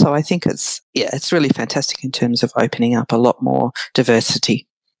options. So I think it's really fantastic in terms of opening up a lot more diversity.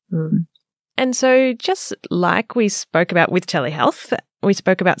 And so just like we spoke about with telehealth, we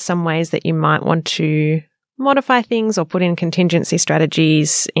spoke about some ways that you might want to modify things or put in contingency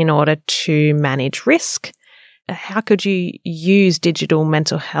strategies in order to manage risk. How could you use digital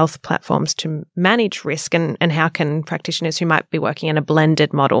mental health platforms to manage risk, and how can practitioners who might be working in a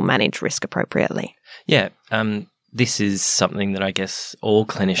blended model manage risk appropriately? Yeah, this is something that I guess all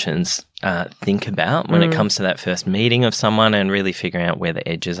clinicians think about when it comes to that first meeting of someone and really figuring out where the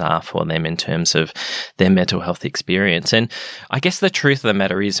edges are for them in terms of their mental health experience. And I guess the truth of the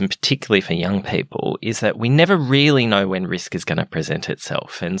matter is, and particularly for young people, is that we never really know when risk is going to present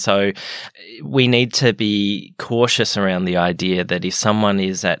itself. And so we need to be cautious around the idea that if someone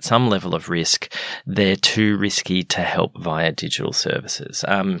is at some level of risk, they're too risky to help via digital services.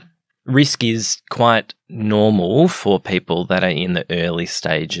 Risk is quite normal for people that are in the early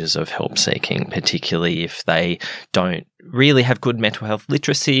stages of help seeking, particularly if they don't really have good mental health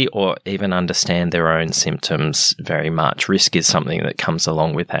literacy or even understand their own symptoms very much. Risk is something that comes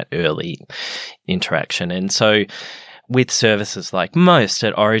along with that early interaction. And so with services like most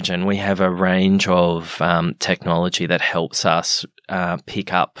at Origin, we have a range of technology that helps us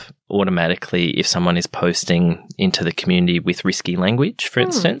pick up automatically if someone is posting into the community with risky language, for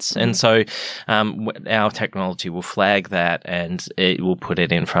instance. And so our technology will flag that and it will put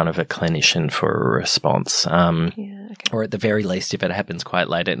it in front of a clinician for a response. Or at the very least, if it happens quite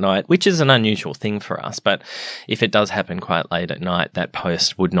late at night, which is an unusual thing for us, but if it does happen quite late at night, that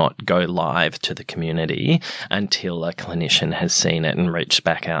post would not go live to the community until a clinician has seen it and reached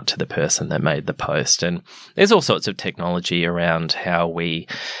back out to the person that made the post. And there's all sorts of technology around how we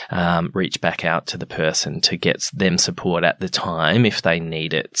reach back out to the person to get them support at the time if they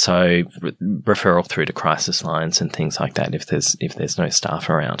need it. So referral through to crisis lines and things like that if there's no staff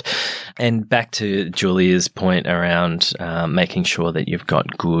around. And back to Julia's point around making sure that you've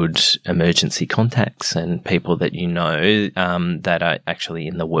got good emergency contacts and people that you know that are actually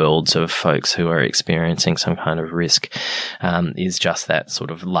in the worlds of folks who are experiencing some kind of risk is just that sort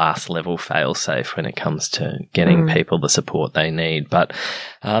of last level fail safe when it comes to getting people the support they need. But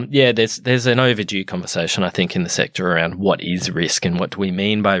there's an overdue conversation, I think, in the sector around what is risk and what do we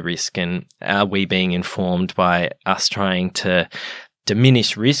mean by risk, and are we being informed by us trying to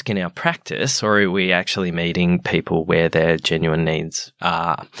diminish risk in our practice, or are we actually meeting people where their genuine needs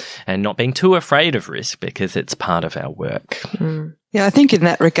are and not being too afraid of risk because it's part of our work? Yeah, I think in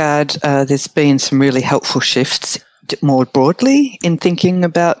that regard, there's been some really helpful shifts more broadly in thinking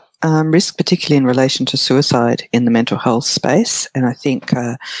about risk, particularly in relation to suicide in the mental health space. And I think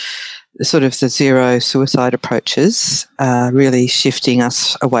sort of the zero suicide approaches are really shifting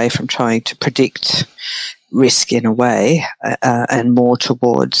us away from trying to predict risk in a way and more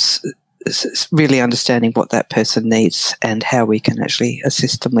towards really understanding what that person needs and how we can actually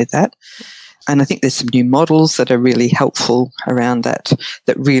assist them with that. And I think there's some new models that are really helpful around that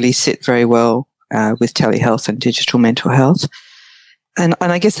really sit very well with telehealth and digital mental health. And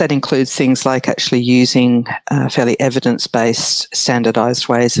I guess that includes things like actually using fairly evidence-based, standardized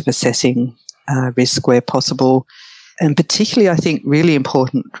ways of assessing risk where possible. And particularly, I think, really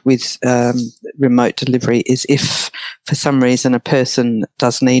important with remote delivery is if, for some reason, a person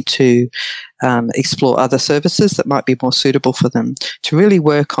does need to explore other services that might be more suitable for them, to really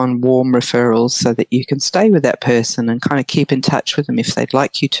work on warm referrals so that you can stay with that person and kind of keep in touch with them if they'd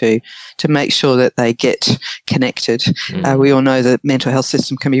like you to make sure that they get connected. We all know that the mental health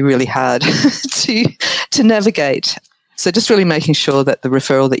system can be really hard to navigate. So just really making sure that the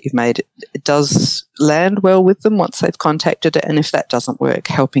referral that you've made it does land well with them once they've contacted it, and if that doesn't work,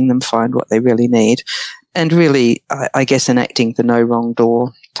 helping them find what they really need. And really, I guess, enacting the no wrong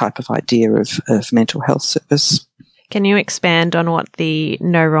door type of idea of mental health service. Can you expand on what the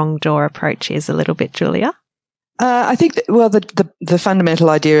no wrong door approach is a little bit, Julia? I think that, the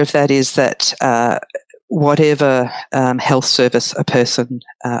fundamental idea of that is that whatever health service a person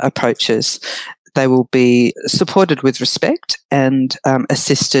approaches, they will be supported with respect and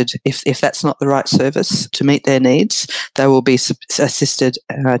assisted. If that's not the right service to meet their needs, they will be assisted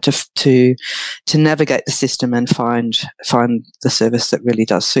to navigate the system and find the service that really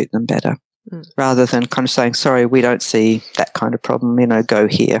does suit them better, rather than kind of saying, "Sorry, we don't see that kind of problem. Go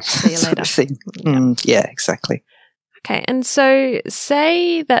here." See you later. Sort of thing. Yeah, exactly. Okay, and so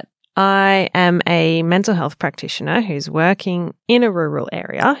say that I am a mental health practitioner who's working in a rural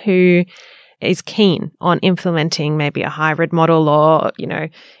area who is keen on implementing maybe a hybrid model or,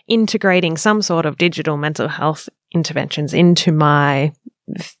 integrating some sort of digital mental health interventions into my,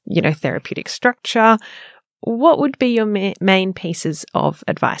 therapeutic structure. What would be your main pieces of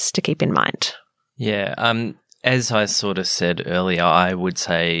advice to keep in mind? Yeah, as I sort of said earlier, I would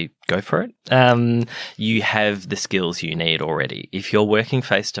say go for it. You have the skills you need already. If you're working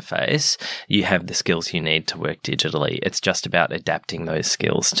face-to-face, you have the skills you need to work digitally. It's just about adapting those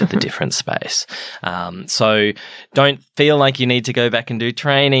skills to the different space. So don't feel like you need to go back and do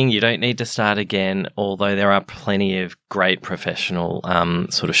training. You don't need to start again, although there are plenty of great professional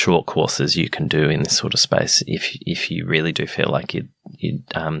sort of short courses you can do in this sort of space if you really do feel like you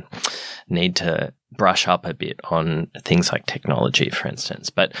need to brush up a bit on things like technology, for instance.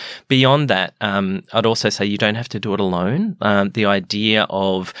 But beyond that, I'd also say you don't have to do it alone. The idea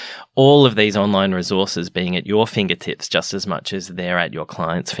of all of these online resources being at your fingertips just as much as they're at your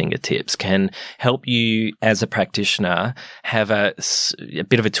client's fingertips can help you as a practitioner have a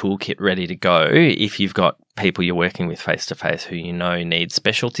bit of a toolkit ready to go if you've got people you're working with face-to-face who need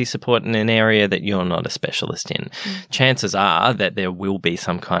specialty support in an area that you're not a specialist in. Chances are that there will be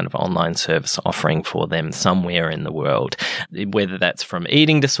some kind of online service offering for them somewhere in the world, whether that's from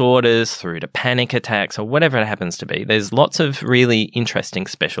eating disorders through to panic attacks or whatever it happens to be. There's lots of really interesting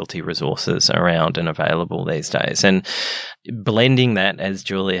specialty resources around and available these days. And blending that, as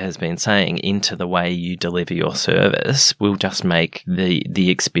Julia has been saying, into the way you deliver your service will just make the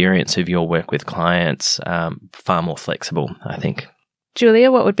experience of your work with clients far more flexible, I think.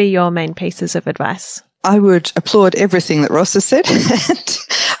 Julia, what would be your main pieces of advice? I would applaud everything that Ross has said.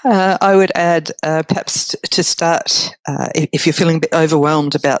 I would add perhaps to start, if you're feeling a bit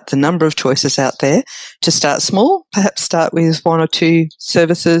overwhelmed about the number of choices out there, to start small, perhaps start with one or two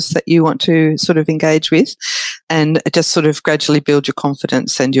services that you want to sort of engage with and just sort of gradually build your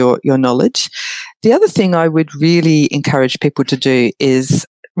confidence and your knowledge. The other thing I would really encourage people to do is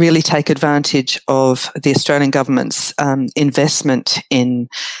really take advantage of the Australian government's investment in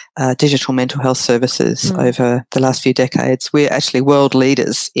digital mental health services over the last few decades. We're actually world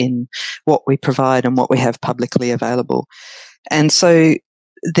leaders in what we provide and what we have publicly available. And so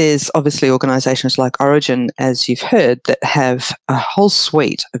there's obviously organisations like Origin, as you've heard, that have a whole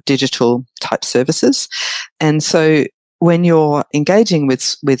suite of digital type services. And so when you're engaging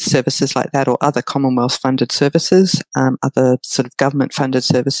with services like that or other Commonwealth funded services, other sort of government funded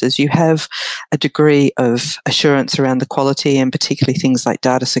services, you have a degree of assurance around the quality and particularly things like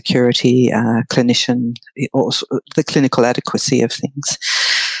data security, clinician, or the clinical adequacy of things.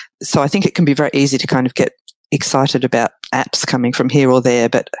 So I think it can be very easy to kind of get excited about apps coming from here or there,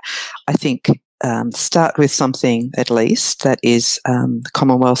 but I think start with something at least that is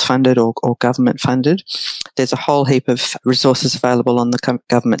Commonwealth funded or government funded. There's a whole heap of resources available on the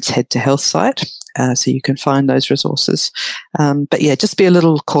government's Head to Health site, so you can find those resources. But yeah, just be a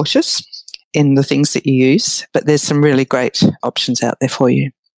little cautious in the things that you use, but there's some really great options out there for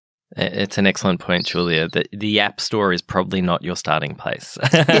you. It's an excellent point, Julia. The App Store is probably not your starting place.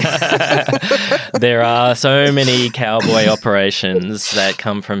 There are so many cowboy operations that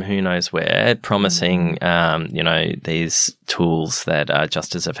come from who knows where, promising, these tools that are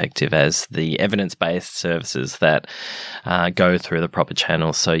just as effective as the evidence-based services that go through the proper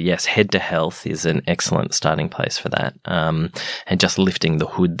channels. So yes, Head to Health is an excellent starting place for that. And just lifting the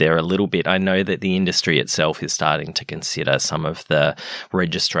hood there a little bit, I know that the industry itself is starting to consider some of the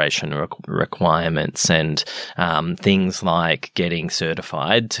registration requirements and things like getting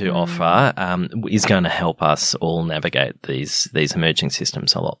certified to offer is going to help us all navigate these emerging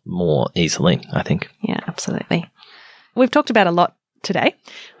systems a lot more easily, I think. Yeah, absolutely. We've talked about a lot today.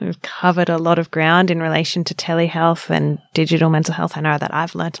 We've covered a lot of ground in relation to telehealth and digital mental health. I know that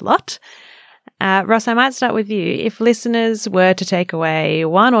I've learnt a lot. Ross, I might start with you. If listeners were to take away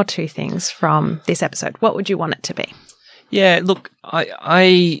one or two things from this episode, what would you want it to be? Yeah, look,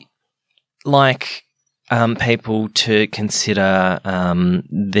 I like people to consider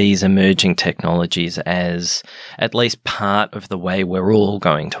these emerging technologies as at least part of the way we're all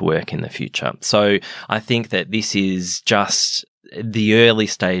going to work in the future. So I think that this is just the early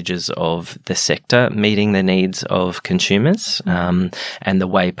stages of the sector, meeting the needs of consumers and the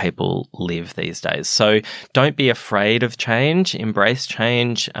way people live these days. So don't be afraid of change, embrace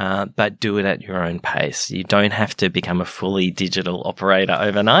change, but do it at your own pace. You don't have to become a fully digital operator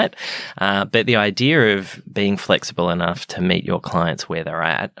overnight, but the idea of being flexible enough to meet your clients where they're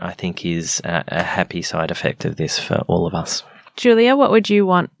at, I think is a happy side effect of this for all of us. Julia, what would you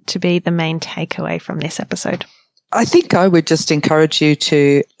want to be the main takeaway from this episode? I think I would just encourage you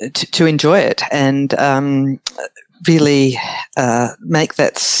to enjoy it and really make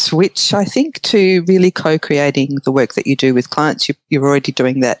that switch, I think, to really co-creating the work that you do with clients. You're already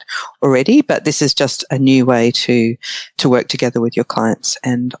doing that already, but this is just a new way to work together with your clients,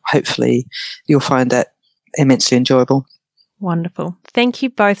 and hopefully you'll find that immensely enjoyable. Wonderful. Thank you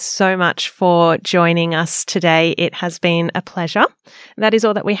both so much for joining us today. It has been a pleasure. That is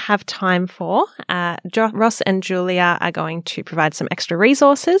all that we have time for. Ross and Julia are going to provide some extra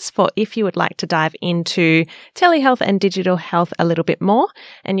resources for if you would like to dive into telehealth and digital health a little bit more,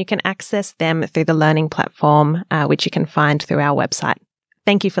 and you can access them through the learning platform, which you can find through our website.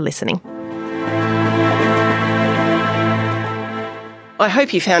 Thank you for listening. I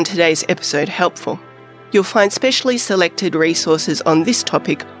hope you found today's episode helpful. You'll find specially selected resources on this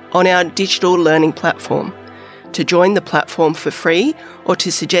topic on our digital learning platform. To join the platform for free or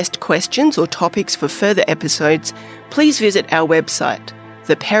to suggest questions or topics for further episodes, please visit our website,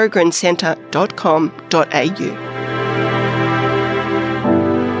 theperegrinecentre.com.au.